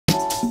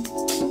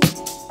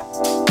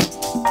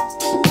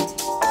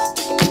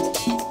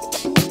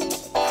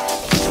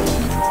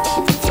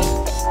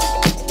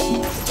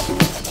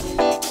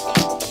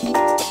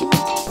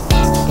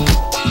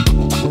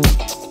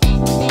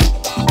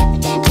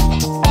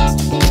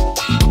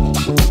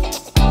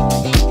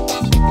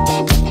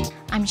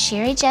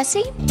Sherri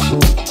Jessie.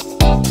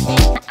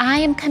 I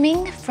am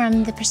coming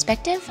from the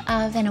perspective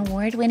of an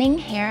award-winning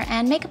hair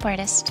and makeup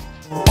artist.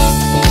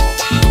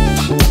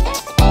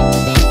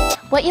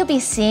 What you'll be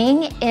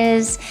seeing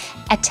is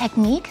a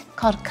technique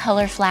called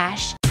color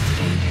flash.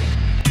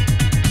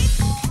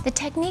 The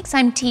techniques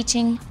I'm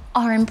teaching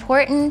are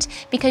important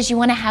because you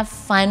want to have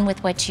fun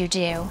with what you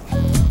do.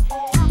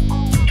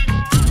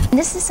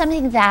 This is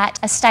something that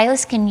a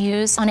stylist can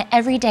use on an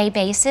everyday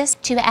basis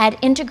to add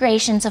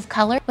integrations of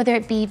color, whether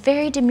it be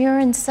very demure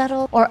and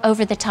subtle or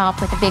over the top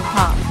with a big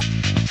pop.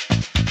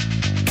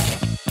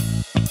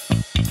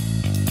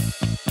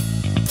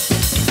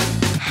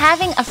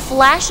 Having a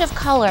flash of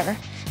color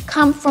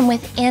come from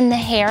within the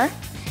hair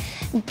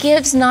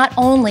gives not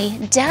only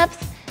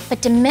depth,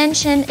 but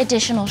dimension,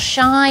 additional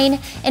shine,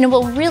 and it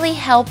will really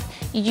help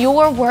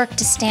your work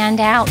to stand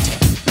out.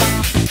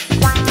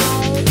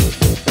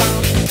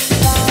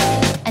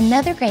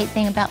 Another great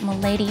thing about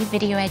Milady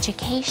Video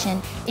Education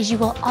is you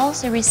will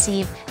also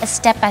receive a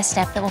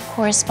step-by-step that will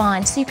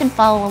correspond so you can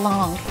follow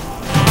along.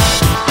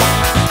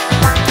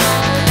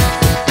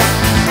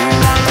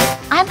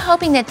 I'm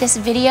hoping that this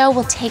video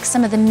will take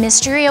some of the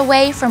mystery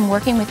away from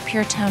working with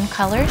pure tone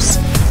colors.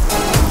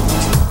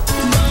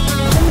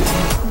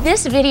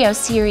 This video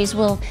series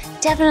will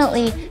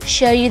definitely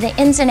show you the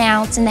ins and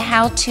outs and the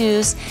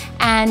how-tos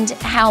and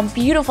how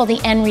beautiful the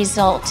end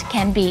result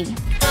can be.